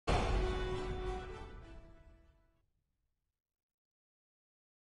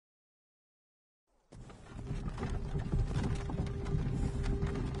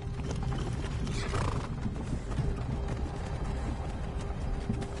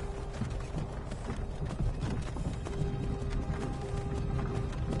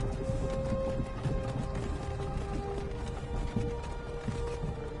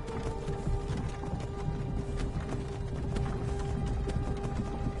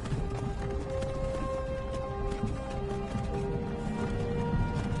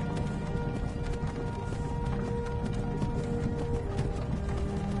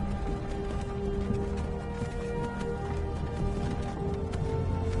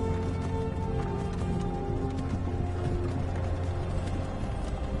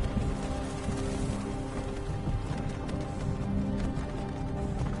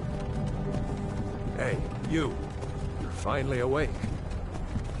You're finally awake.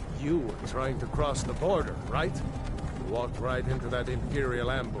 You were trying to cross the border, right? Walked right into that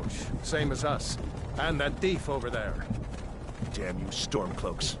Imperial ambush, same as us. And that thief over there. Damn you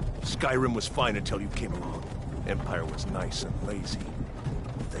Stormcloaks. Skyrim was fine until you came along. Empire was nice and lazy.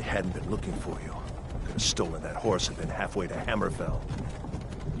 If they hadn't been looking for you, could have stolen that horse and been halfway to Hammerfell.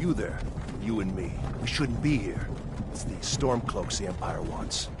 You there, you and me, we shouldn't be here. It's these Stormcloaks the Empire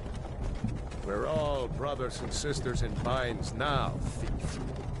wants. We're all brothers and sisters in binds now, thief.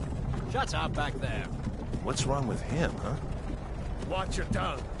 Shut up back there. What's wrong with him, huh? Watch your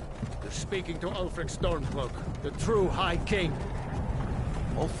tongue. You're speaking to Ulfric Stormcloak, the true High King.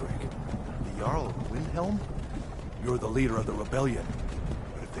 Ulfric? The Jarl of Windhelm? You're the leader of the rebellion.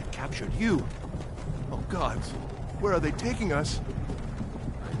 But if they captured you... Oh gods, where are they taking us?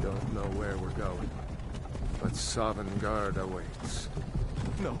 I don't know where we're going, but Sovngarde awaits.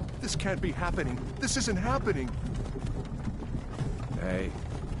 No, this can't be happening. This isn't happening. Hey,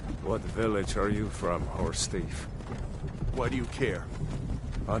 what village are you from, horse thief? Why do you care?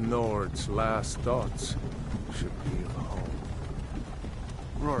 A Nord's last thoughts should be of home.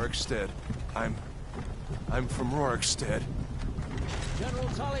 Rorikstead. I'm from Rorikstead. General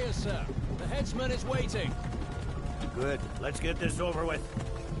Tullius, sir. The headsman is waiting. Good. Let's get this over with.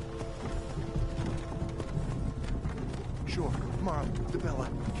 Sure. Mara, Dibella,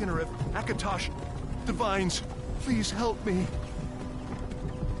 Kinnarev, Akatosh, Divines, please help me.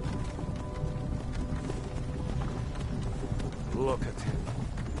 Look at him.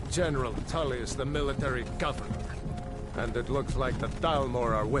 General Tullius, the military governor. And it looks like the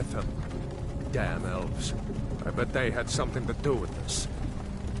Thalmor are with him. Damn elves. I bet they had something to do with this.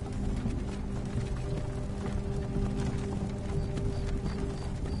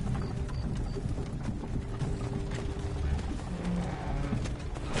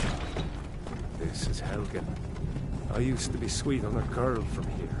 This is Helgen. I used to be sweet on a girl from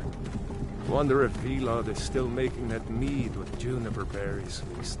here. Wonder if Vilod is still making that mead with juniper berries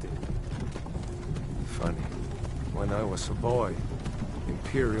we did. Funny. When I was a boy,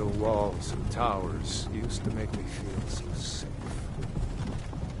 Imperial walls and towers used to make me feel so safe.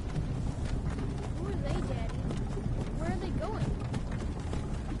 Who are they, Daddy? Where are they going?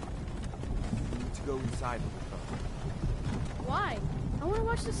 We need to go inside with them. Why? I want to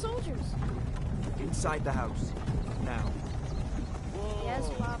watch the soldiers. Inside the house. Now. Yes,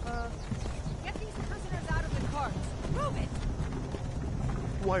 Papa. Get these prisoners out of the carts. Move it!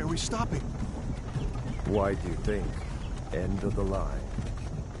 Why are we stopping? Why do you think? End of the line.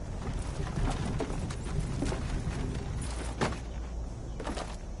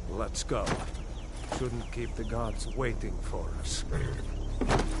 Let's go. Shouldn't keep the gods waiting for us.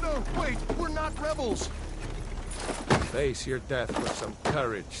 No, wait! We're not rebels! Face your death with some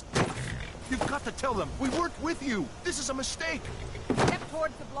courage. You've got to tell them! We weren't with you! This is a mistake! Step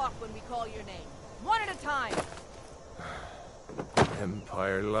towards the block when we call your name. One at a time.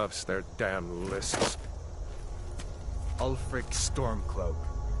 Empire loves their damn lists. Ulfric Stormcloak,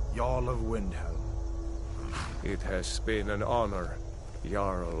 Jarl of Windhelm. It has been an honor,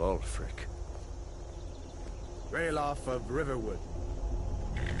 Jarl Ulfric. Ralof of Riverwood.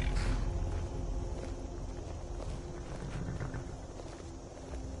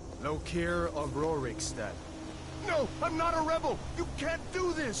 Lokir of Rorikstead. No! I'm not a rebel! You can't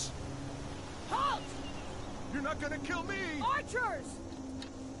do this! Halt! You're not gonna kill me! Archers!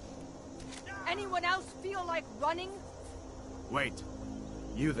 Anyone else feel like running? Wait.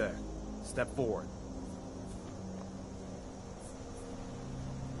 You there. Step forward.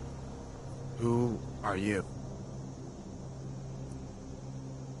 Who are you?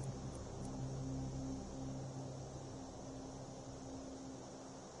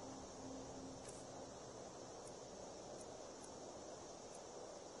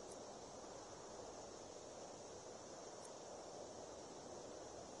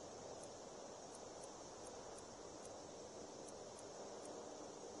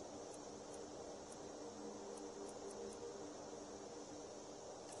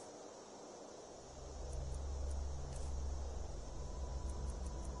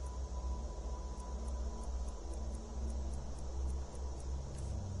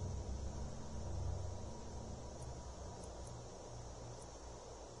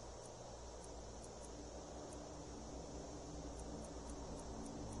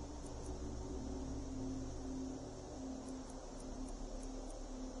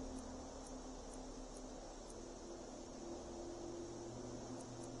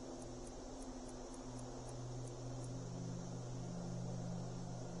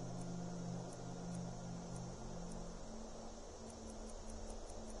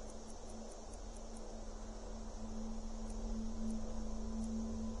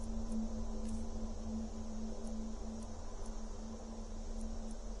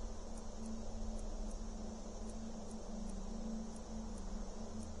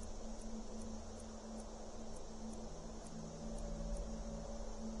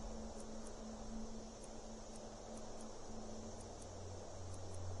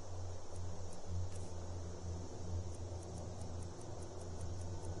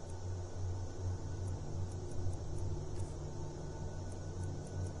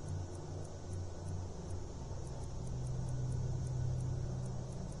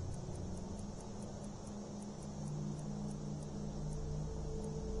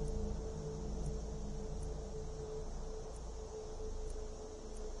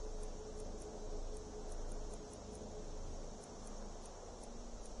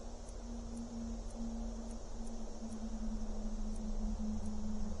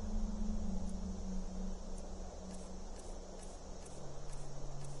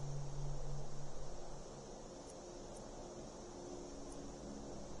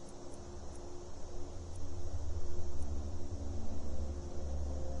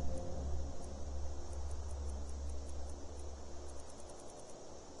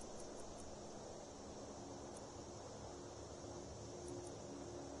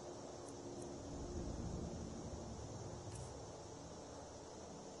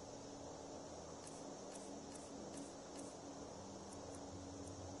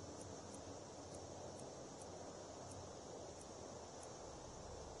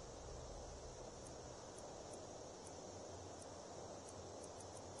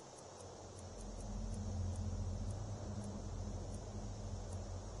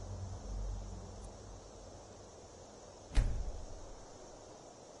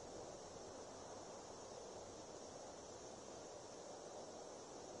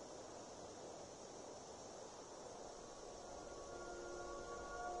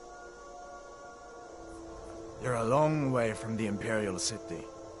 You're a long way from the Imperial city.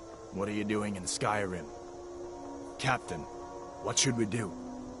 What are you doing in Skyrim? Captain, what should we do?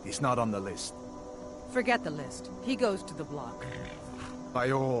 He's not on the list. Forget the list. He goes to the block. By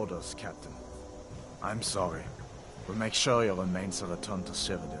your orders, Captain. I'm sorry. We'll make sure your remains are returned to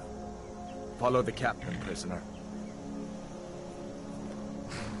Cyrodiil. Follow the captain, prisoner.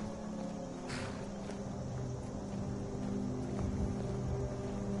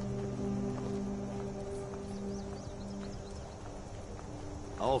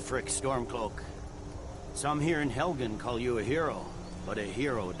 Ulfric Stormcloak. Some here in Helgen call you a hero, but a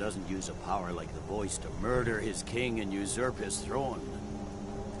hero doesn't use a power like the voice to murder his king and usurp his throne.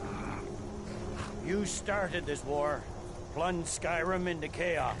 You started this war, plunged Skyrim into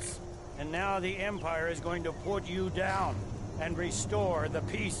chaos, and now the Empire is going to put you down and restore the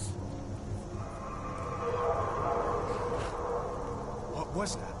peace. What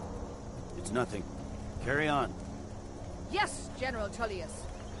was that? It's nothing. Carry on. Yes, General Tullius.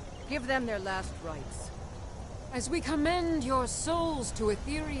 Give them their last rites. As we commend your souls to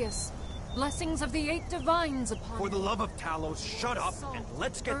Aetherius, blessings of the eight divines upon For the you. love of Talos, shut up Salt, and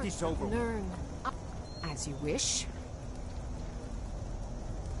let's get earth, this over with. learn. As you wish.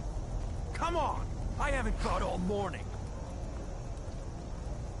 Come on! I haven't got all morning.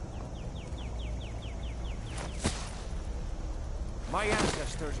 My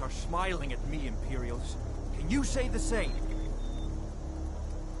ancestors are smiling at me, Imperials. Can you say the same?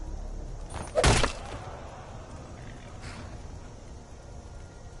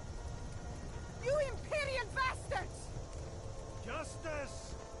 You Imperial bastards!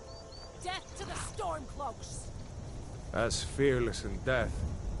 Justice! Death to the Stormcloaks! As fearless in death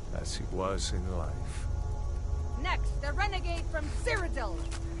as he was in life. Next, the renegade from Cyrodiil!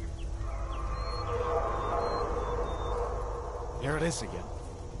 Here it is again.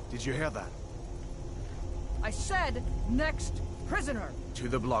 Did you hear that? I said, next prisoner! To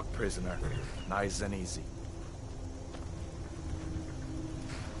the block, prisoner. Nice and easy.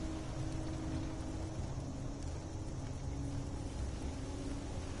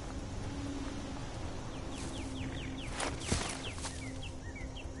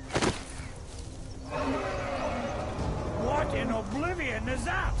 What in oblivion is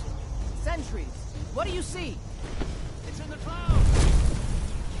that? Sentries, what do you see? It's in the clouds!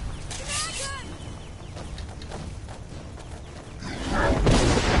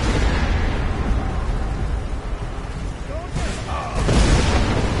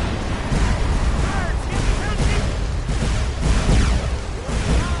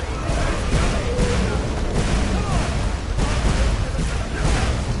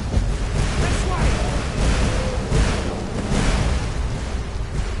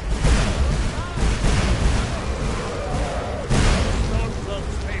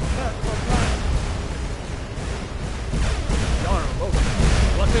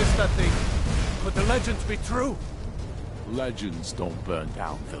 Could the legends be true? Legends don't burn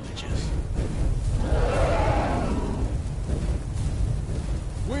down villages.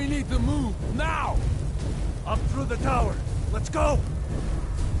 We need to move, now! Up through the tower. Let's go!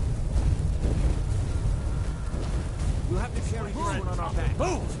 We'll have to carry this one on our back.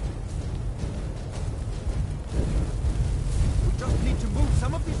 Move! We just need to move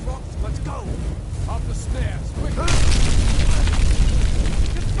some of these rocks. Let's go! Up the stairs, quickly!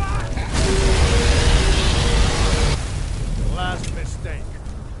 Get back! Last mistake.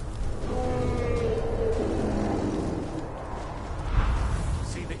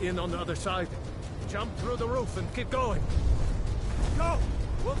 See the inn on the other side? Jump through the roof and keep going. Go!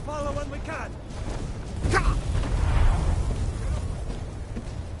 We'll follow when we can. Get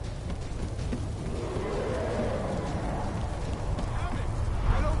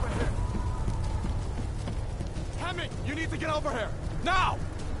over here! Hemming, you need to get over here! Now!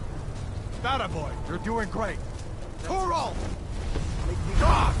 That boy, you're doing great. Torol!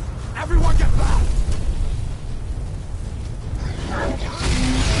 God! Everyone get back!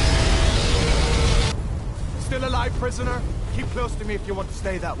 Still alive, prisoner? Keep close to me if you want to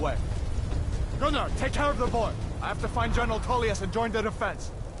stay that way. Gunnar, take care of the boy. I have to find General Tullius and join the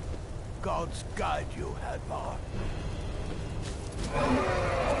defense. Gods guide you, Hadvar.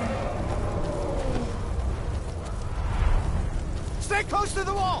 Stay close to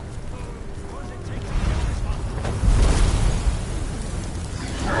the wall!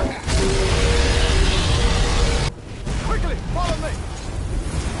 Quickly, follow me!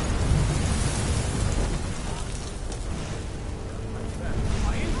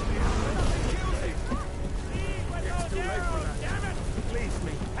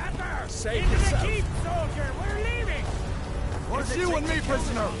 Save yourself. Soldier, we're leaving! It's you and me,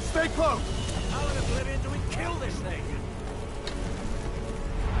 prisoner! Stay close! How in oblivion do we kill this thing? You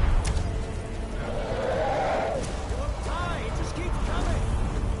won't die, it just keeps coming.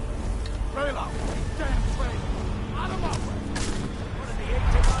 Raylo! Damn traitor! Out of my way! What in the 8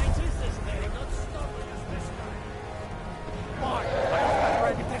 divines is this thing? Not stopping us this time. Fine! I have that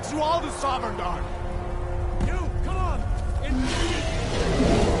ready. Takes you all to Sovereign Guard! You, come on! In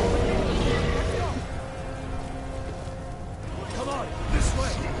Let's go! Come on, this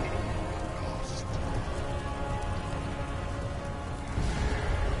way!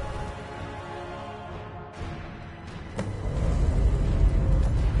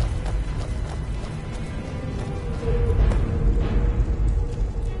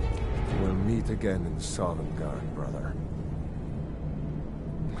 We'll meet again in Sovngarde, brother.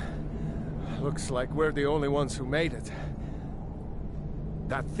 Looks like we're the only ones who made it.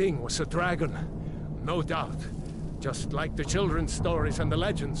 That thing was a dragon, no doubt. Just like the children's stories and the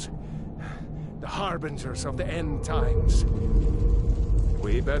legends. The harbingers of the end times.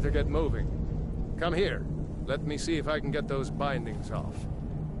 We better get moving. Come here. Let me see if I can get those bindings off.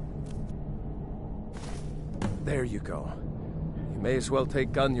 There you go. You may as well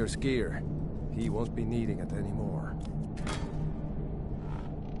take Gunjar's gear. He won't be needing it anymore.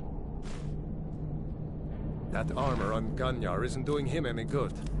 That armor on Gunjar isn't doing him any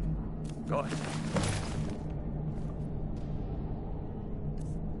good. Go ahead.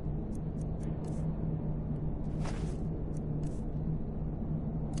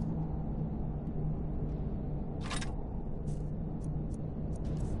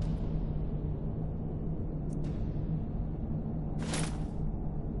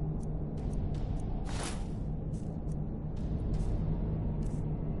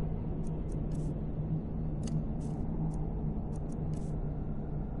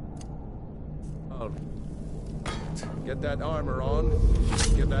 Get that armor on,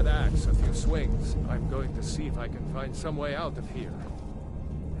 give that axe a few swings. I'm going to see if I can find some way out of here.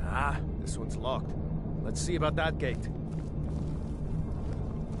 Ah, this one's locked. Let's see about that gate.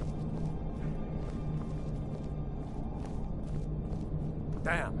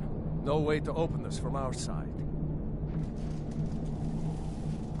 Damn, no way to open this from our side.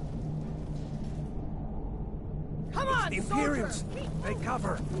 Come on, The Imperials! soldier! Take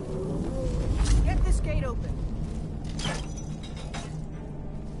cover! Get this gate open.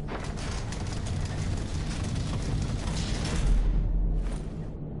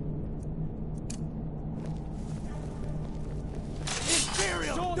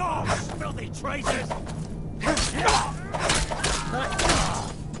 Imperial dogs! Filthy traitors!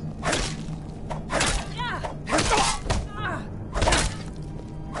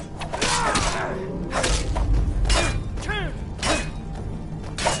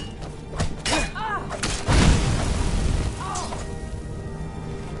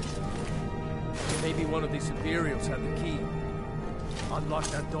 Maybe one of these Imperials had the key. Unlock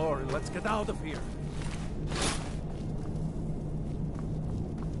that door and let's get out of here.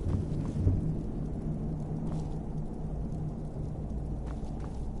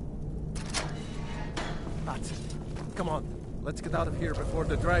 That's it. Come on, let's get out of here before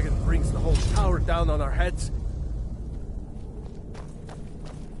the dragon brings the whole tower down on our heads.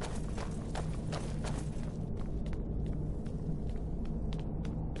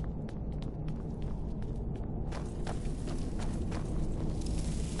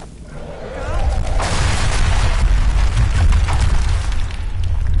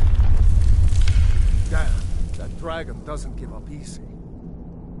 Dragon doesn't give up easy.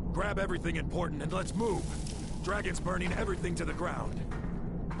 Grab everything important and let's move. Dragon's burning everything to the ground.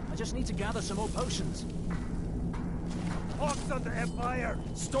 I just need to gather some more potions. Hawks on the Empire!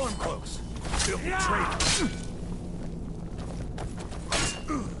 Stormcloaks! Filthy traitors!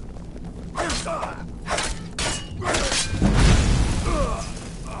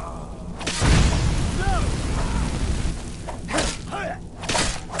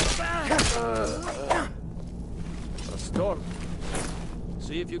 A storm.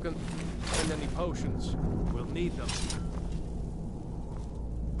 See if you can find any potions. We'll need them.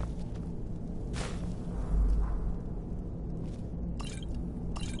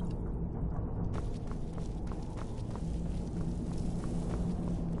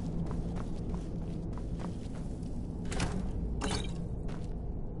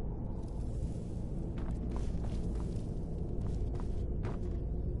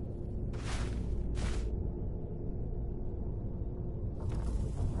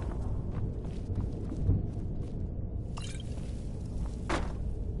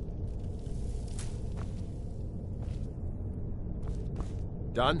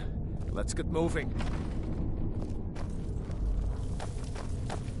 Done? Let's get moving.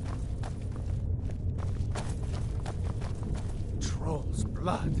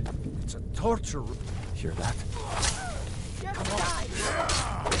 blood. It's a torture room. Hear that?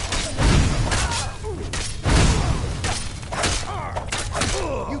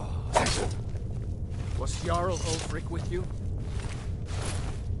 Was Jarl Ulfric with you?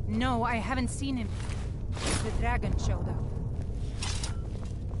 No, I haven't seen him. The dragon showed up.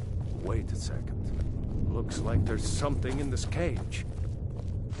 Wait a second. Looks like there's something in this cage.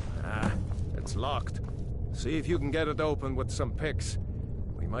 Ah, it's locked. See if you can get it open with some picks.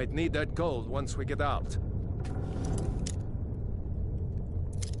 We might need that gold once we get out.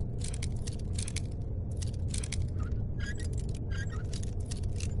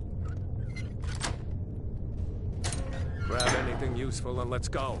 Grab anything useful and let's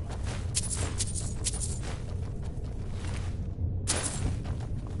go.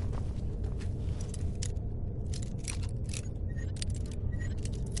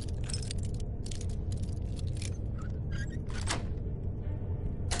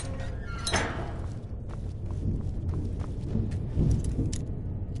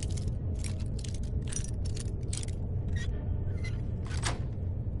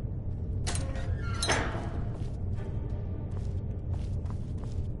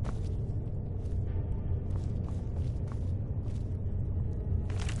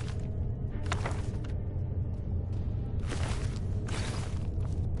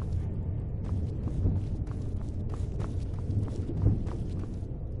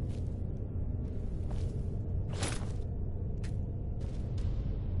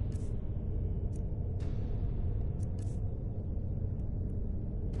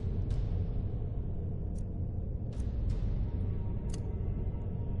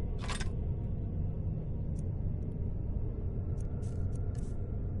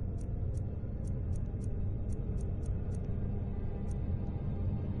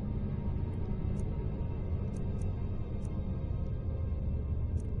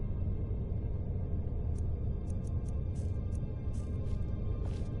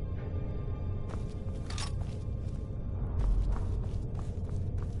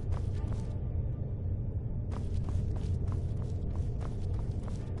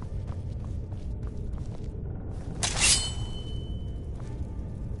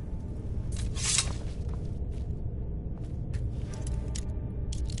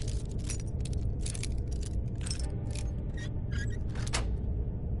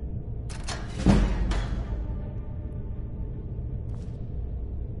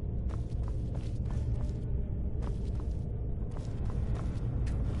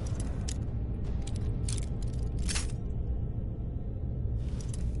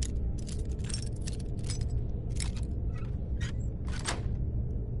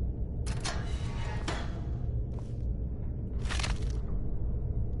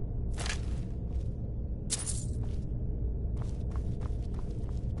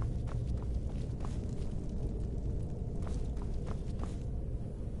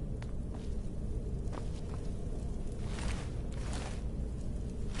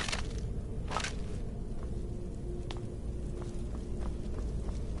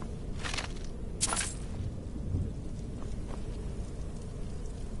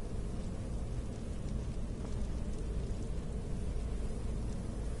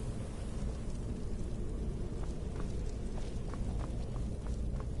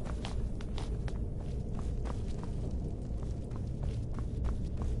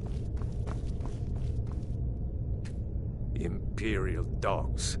 Imperial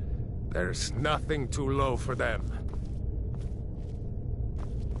dogs. There's nothing too low for them.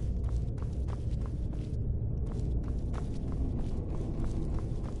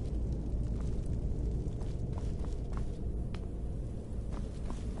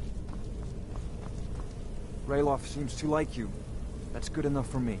 Ralof seems to like you. That's good enough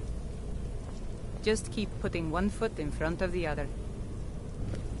for me. Just keep putting one foot in front of the other.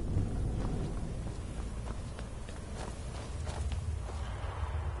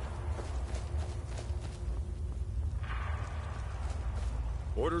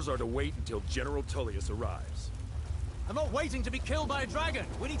 Orders are to wait until General Tullius arrives. I'm not waiting to be killed by a dragon.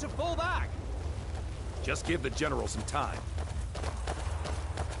 We need to fall back. Just give the General some time.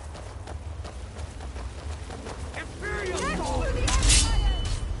 Imperial!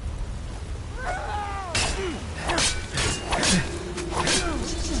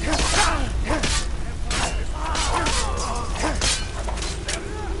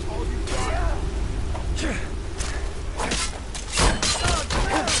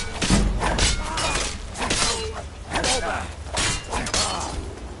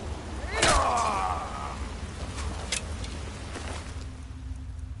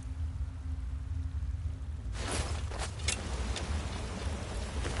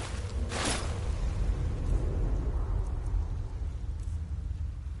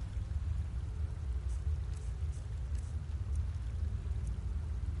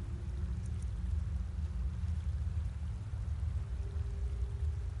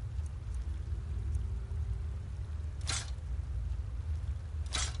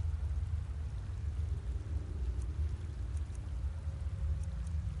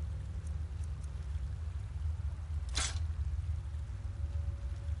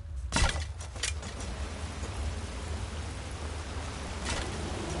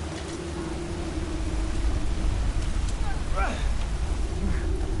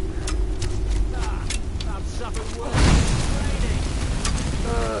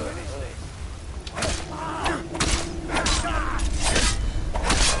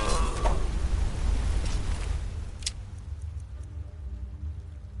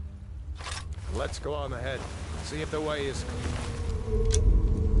 Let's go on ahead. See if the way is clear.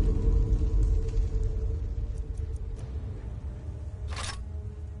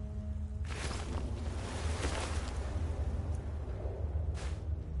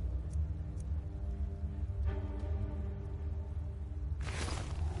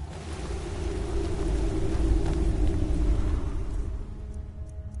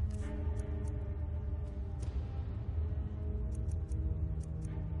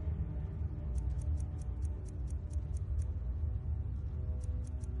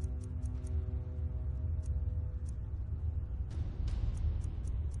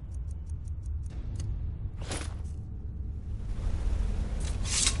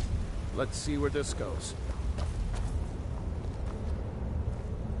 Let's see where this goes.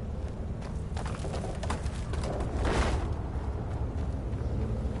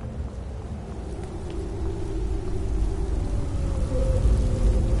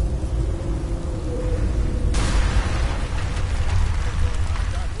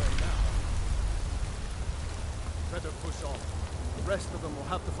 Better push on. The rest of them will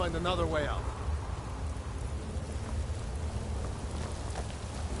have to find another way out.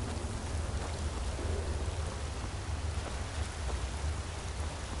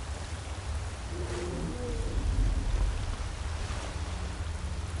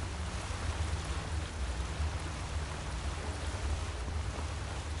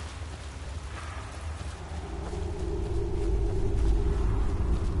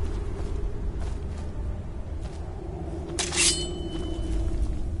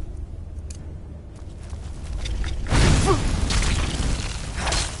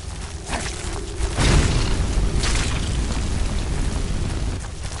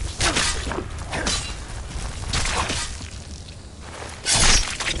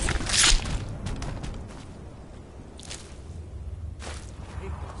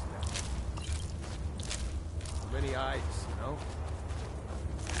 Many eyes, you know?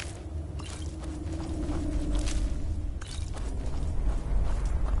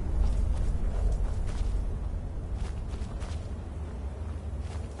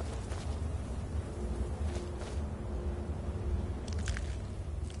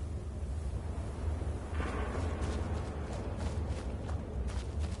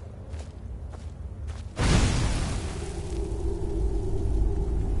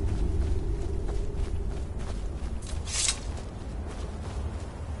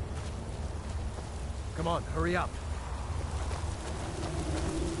 Come on, hurry up.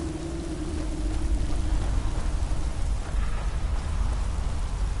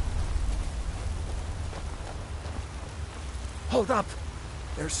 Hold up!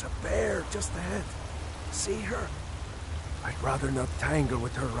 There's a bear just ahead. See her? I'd rather not tangle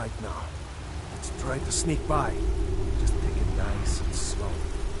with her right now. Let's try to sneak by. Just take it nice and slow.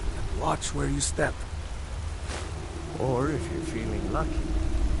 And watch where you step. Or if you're feeling lucky,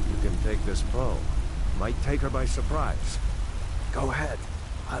 you can take this bow. Might take her by surprise. Go ahead.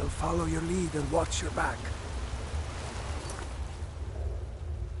 I'll follow your lead and watch your back.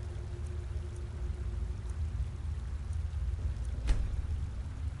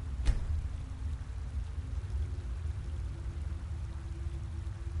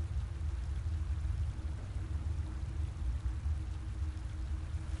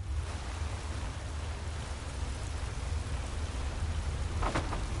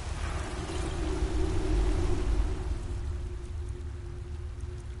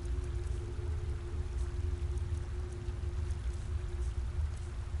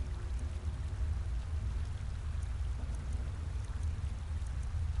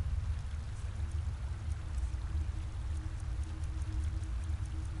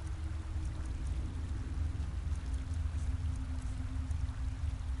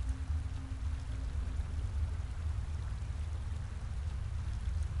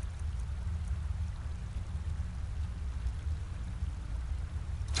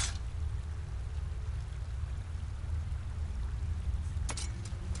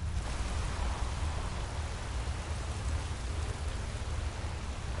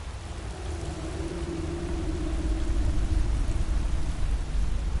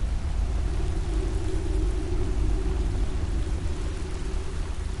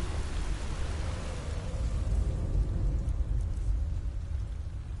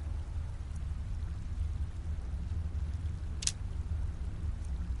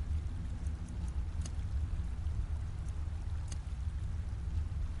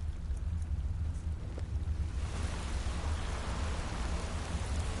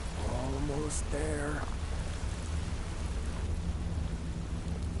 Almost there.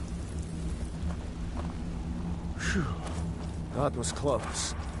 Phew. That was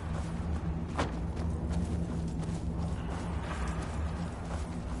close.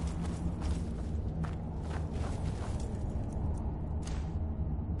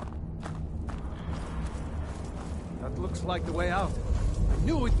 looks like the way out. I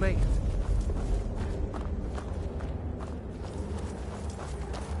knew we'd make it.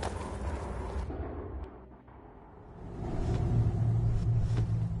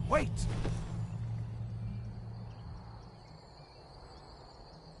 Wait!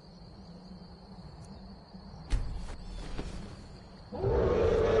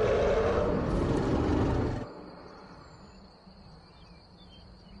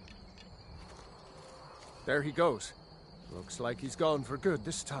 There he goes. Looks like he's gone for good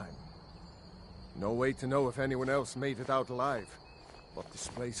this time. No way to know if anyone else made it out alive. But this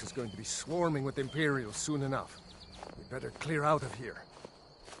place is going to be swarming with Imperials soon enough. We better clear out of here.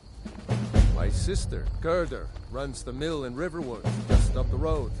 My sister, Gerda, runs the mill in Riverwood, just up the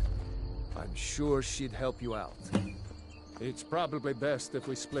road. I'm sure she'd help you out. It's probably best if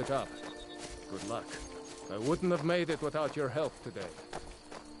we split up. Good luck. I wouldn't have made it without your help today.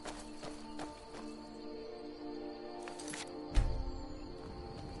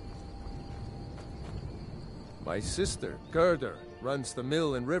 My sister, Gerda, runs the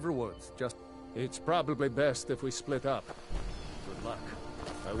mill in Riverwood, just... It's probably best if we split up. Good luck.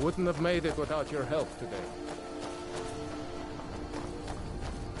 I wouldn't have made it without your help today.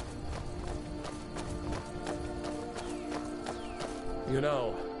 You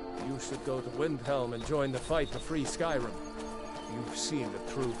know, you should go to Windhelm and join the fight to free Skyrim. You've seen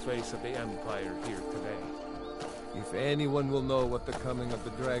the true face of the Empire here today. If anyone will know what the coming of the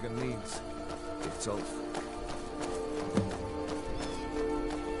dragon means, it's Ulf.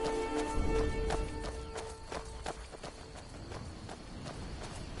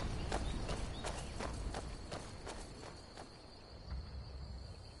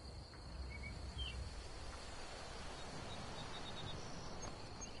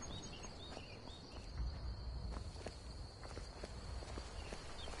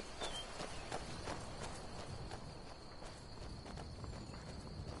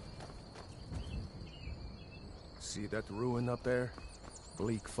 See that ruin up there?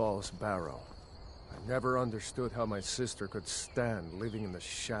 Bleak Falls Barrow. I never understood how my sister could stand living in the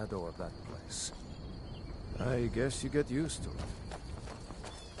shadow of that place. I guess you get used to it.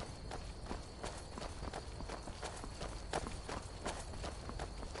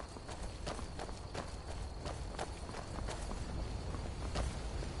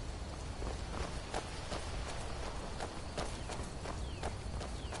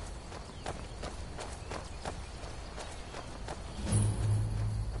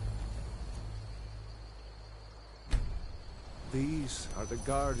 These are the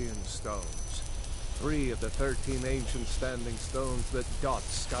Guardian Stones. 3 of the 13 ancient standing stones that dot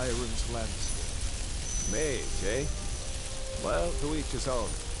Skyrim's landscape. Mage, eh? Well, to each his own.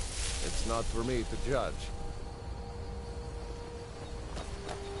 It's not for me to judge.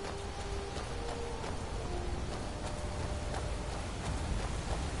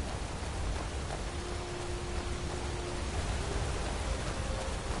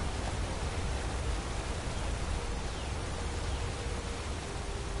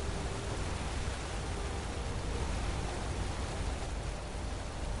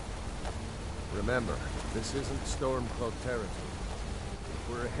 Remember, this isn't Stormcloak territory. If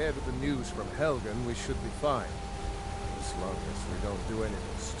we're ahead of the news from Helgen, we should be fine. As long as we don't do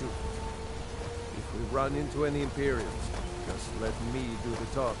anything stupid. If we run into any Imperials, just let me do the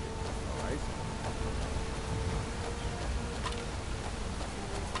talking, alright?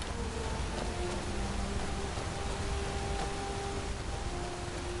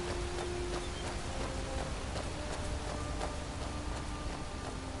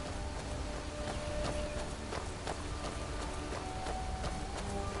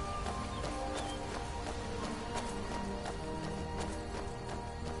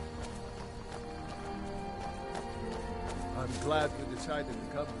 I'm glad you decided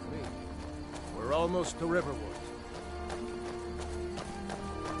to come with me. We're almost to Riverwood.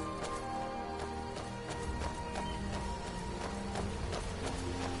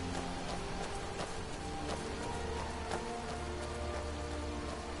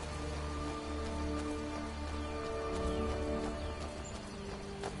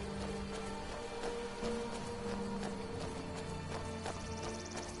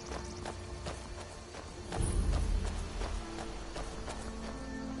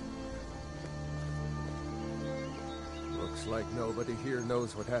 Looks like nobody here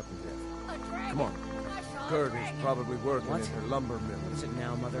knows what happened yet. Come on. Kurt is probably working in her lumber mill. What is it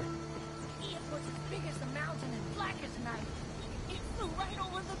now, Mother? It was as big as the mountain and black as night. It flew right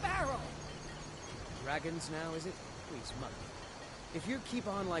over the barrel. Dragons now, is it? Please, Mother. If you keep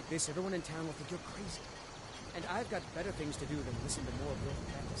on like this, everyone in town will think you're crazy. And I've got better things to do than listen to more of your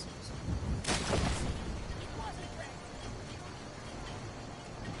fantasies. It wasn't dragon.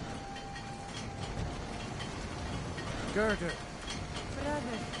 Gerda.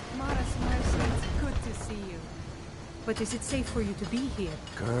 Brother, Mara's mercy, it's good to see you. But is it safe for you to be here?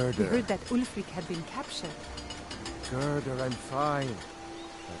 Gerda. We heard that Ulfric had been captured. Gerda, I'm fine.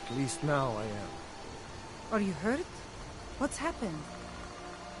 At least now I am. Are you hurt? What's happened?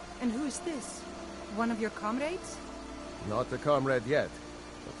 And who is this? One of your comrades? Not a comrade yet,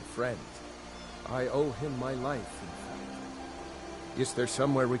 but a friend. I owe him my life, in fact. Is there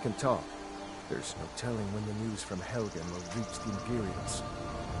somewhere we can talk? There's no telling when the news from Helgen will reach the Imperials.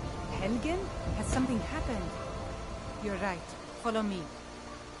 Helgen? Has something happened? You're right. Follow me.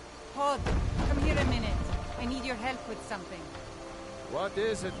 Pod, come here a minute. I need your help with something. What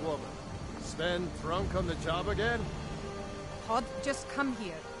is it, woman? Sven drunk on the job again? Pod, just come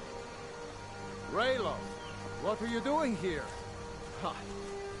here. Raylo, what are you doing here? Ha,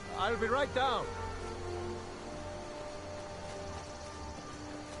 I'll be right down.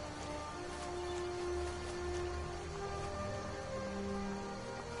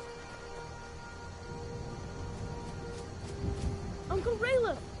 Uncle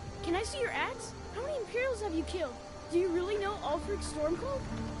Raylo, can I see your axe? How many Imperials have you killed? Do you really know Ulfric Stormcloak?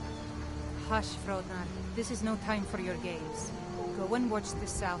 Hush, Frodnar. This is no time for your games. Go and watch the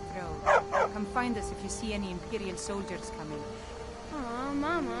South Road. Come find us if you see any Imperial soldiers coming. Aw,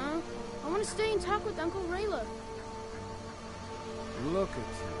 Mama. I want to stay and talk with Uncle Raylo. Look at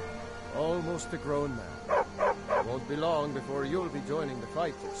you. Almost a grown man. Won't be long before you'll be joining the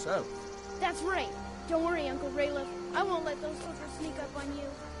fight yourself. That's right. Don't worry, Uncle Raylo. I won't let those soldiers sneak up on you.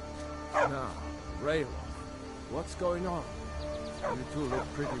 Now, Raylo, what's going on? You two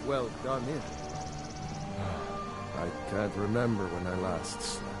look pretty well done in. I can't remember when I last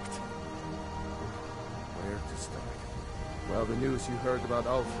slept. Where to start? Well, the news you heard about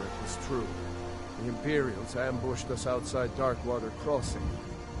Ulfric was true. The Imperials ambushed us outside Darkwater Crossing.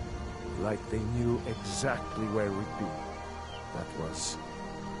 Like they knew exactly where we'd be. That was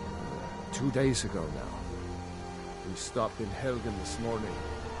 2 days ago now. We stopped in Helgen this morning,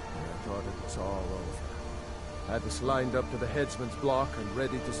 and I thought it was all over. Had us lined up to the headsman's block and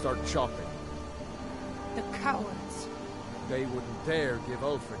ready to start chopping. The cowards. They wouldn't dare give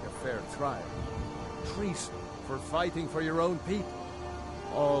Ulfric a fair trial. Treason for fighting for your own people.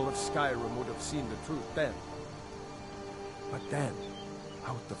 All of Skyrim would have seen the truth then. But then,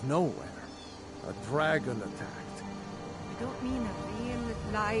 out of nowhere, a dragon attacked. You don't mean a real,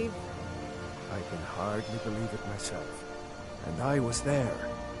 live... I can hardly believe it myself. And I was there.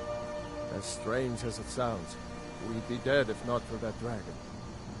 As strange as it sounds, we'd be dead if not for that dragon.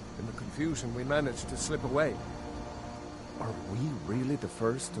 In the confusion, we managed to slip away. Are we really the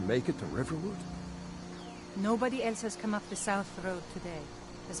first to make it to Riverwood? Nobody else has come up the South Road today,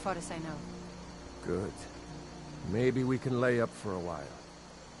 as far as I know. Good. Maybe we can lay up for a while.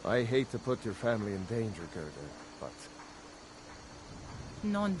 I hate to put your family in danger, Gerda, but...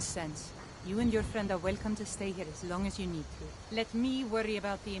 Nonsense. You and your friend are welcome to stay here as long as you need to. Let me worry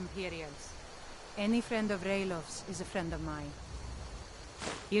about the Imperials. Any friend of Raylov's is a friend of mine.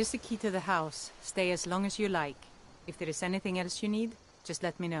 Here's the key to the house. Stay as long as you like. If there is anything else you need, just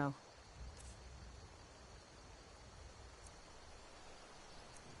let me know.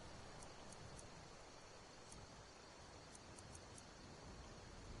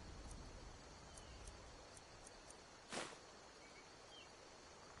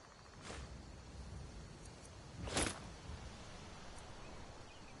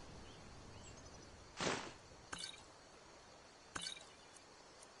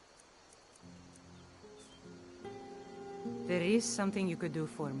 There is something you could do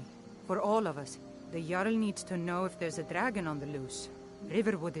for me. For all of us. The Jarl needs to know if there's a dragon on the loose.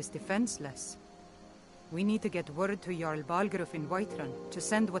 Riverwood is defenseless. We need to get word to Jarl Balgruuf in Whiterun to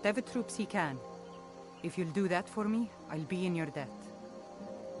send whatever troops he can. If you'll do that for me, I'll be in your debt.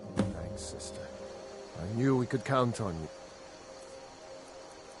 Thanks, sister. I knew we could count on you.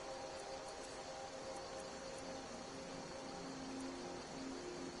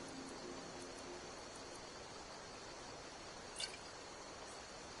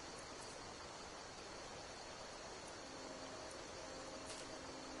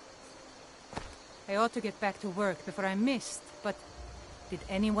 I ought to get back to work before I'm missed, but... Did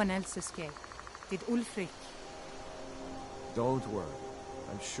anyone else escape? Did Ulfric? Don't worry.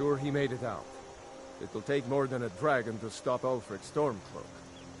 I'm sure he made it out. It'll take more than a dragon to stop Ulfric Stormcloak.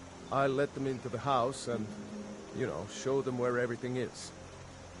 I'll let them into the house and, you know, show them where everything is.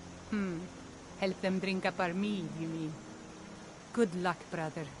 Help them drink up our mead, you mean? Good luck,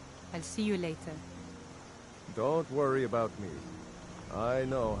 brother. I'll see you later. Don't worry about me. I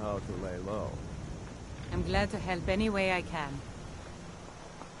know how to lay low. I'm glad to help any way I can.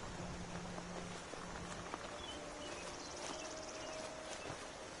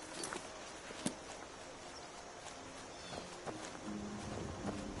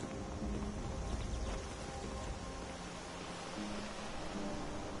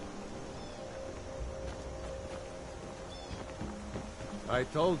 I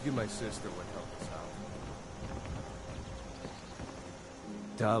told you my sister would help us out.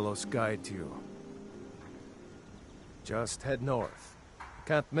 Talos guide you. Just head north.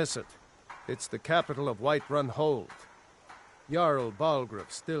 Can't miss it. It's the capital of Whiterun Hold. Jarl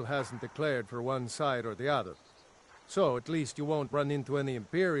Balgruuf still hasn't declared for one side or the other. So at least you won't run into any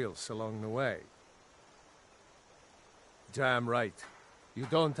Imperials along the way. Damn right. You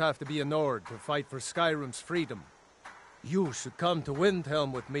don't have to be a Nord to fight for Skyrim's freedom. You should come to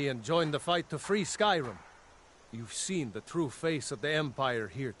Windhelm with me and join the fight to free Skyrim. You've seen the true face of the Empire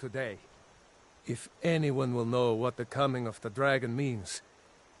here today. If anyone will know what the coming of the dragon means,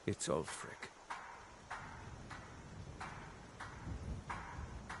 it's Ulfric.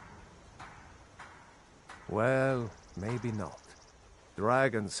 Well, maybe not.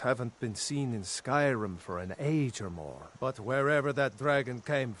 Dragons haven't been seen in Skyrim for an age or more. But wherever that dragon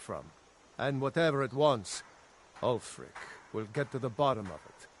came from, and whatever it wants, Ulfric will get to the bottom of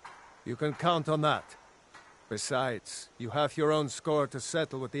it. You can count on that. Besides, you have your own score to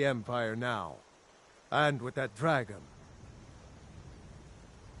settle with the Empire now. And with that dragon.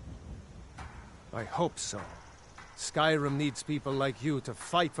 I hope so. Skyrim needs people like you to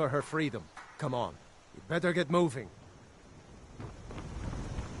fight for her freedom. Come on, you better get moving.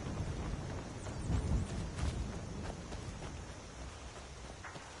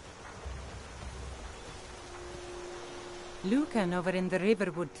 Lucan over in the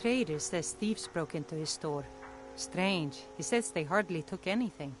Riverwood Traders says thieves broke into his store. Strange. He says they hardly took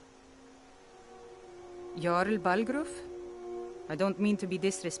anything. Jarl Balgruuf? I don't mean to be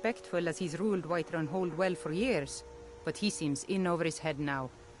disrespectful, as he's ruled Whiterun Hold well for years, but he seems in over his head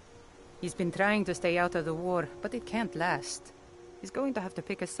now. He's been trying to stay out of the war, but it can't last. He's going to have to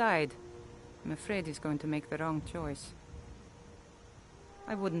pick a side. I'm afraid he's going to make the wrong choice.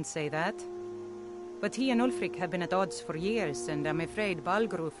 I wouldn't say that. But he and Ulfric have been at odds for years, and I'm afraid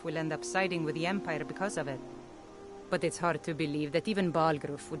Balgruuf will end up siding with the Empire because of it. But it's hard to believe that even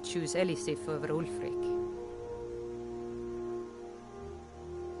Balgruuf would choose Elisif over Ulfric.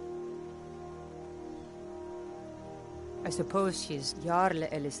 I suppose she's Jarl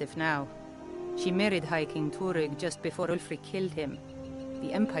Elisif now. She married High King Turug just before Ulfric killed him.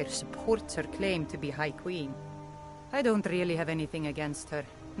 The Empire supports her claim to be High Queen. I don't really have anything against her.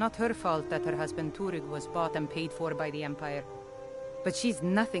 Not her fault that her husband Turug was bought and paid for by the Empire. But she's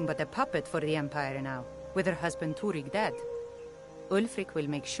nothing but a puppet for the Empire now, with her husband Turug dead. Ulfric will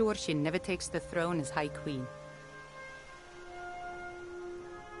make sure she never takes the throne as High Queen.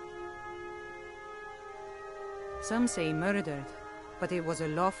 Some say murdered, but it was a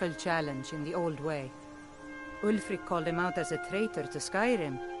lawful challenge in the old way. Ulfric called him out as a traitor to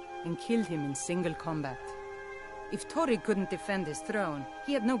Skyrim and killed him in single combat. If Turug couldn't defend his throne,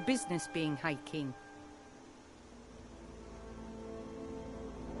 he had no business being High King.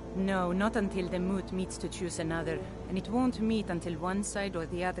 No, not until the moot meets to choose another, and it won't meet until one side or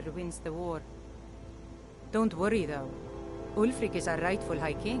the other wins the war. Don't worry, though. Ulfric is our rightful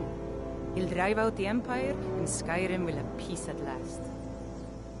High King. He'll drive out the Empire, and Skyrim will have peace at last.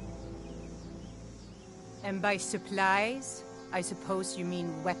 And by supplies, I suppose you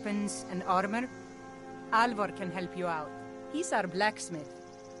mean weapons and armor? Alvor can help you out. He's our blacksmith.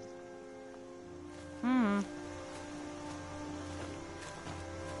 I'm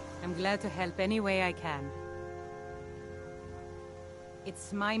glad to help any way I can.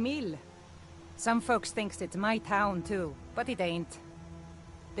 It's my mill. Some folks thinks it's my town too, but it ain't.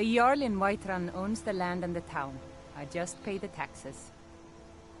 The Jarl in Whiterun owns the land and the town. I just pay the taxes.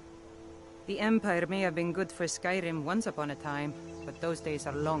 The Empire may have been good for Skyrim once upon a time, but those days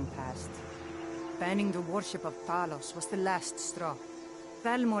are long past. Banning the worship of Talos was the last straw.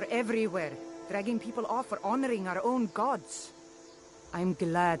 Thalmor everywhere, dragging people off for honoring our own gods. I'm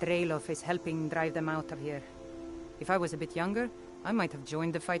glad Ralof is helping drive them out of here. If I was a bit younger, I might have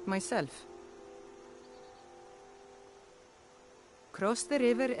joined the fight myself. Cross the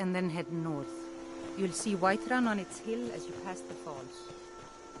river and then head north. You'll see Whiterun on its hill as you pass the falls.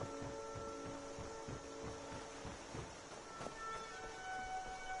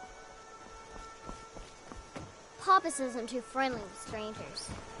 Papas isn't too friendly with strangers,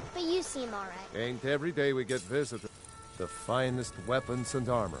 but you seem alright. Ain't every day we get visited. The finest weapons and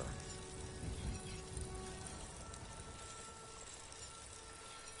armor.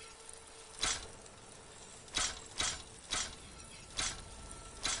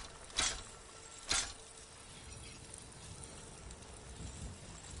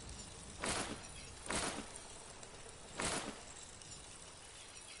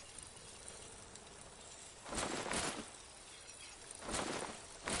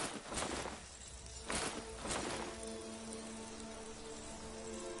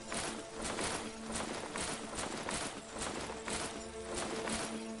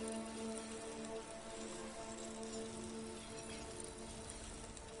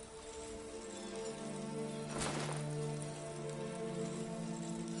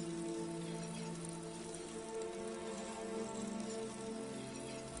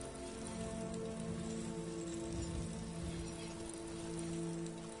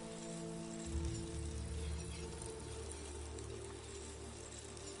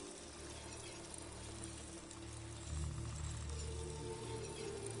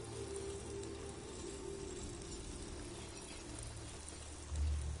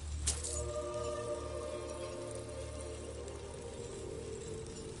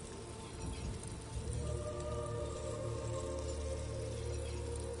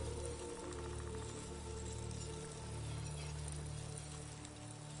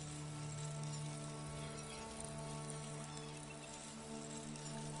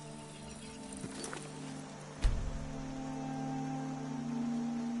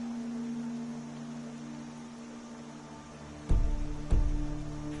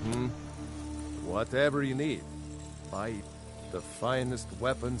 Whatever you need. Buy the finest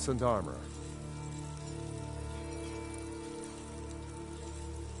weapons and armor.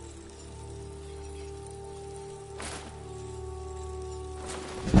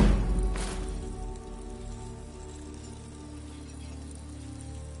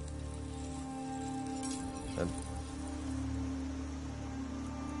 And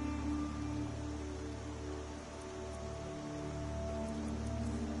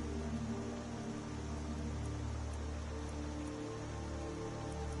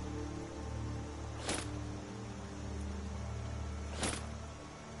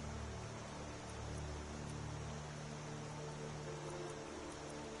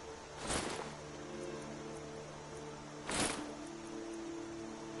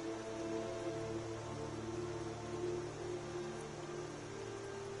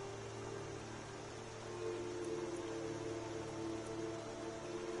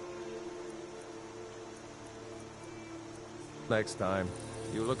next time,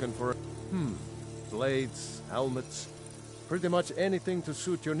 you looking for blades, helmets, pretty much anything to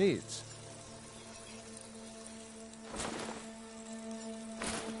suit your needs.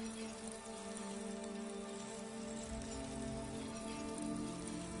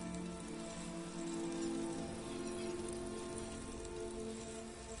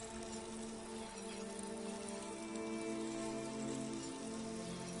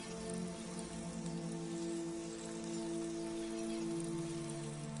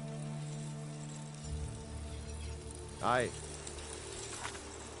 Aye.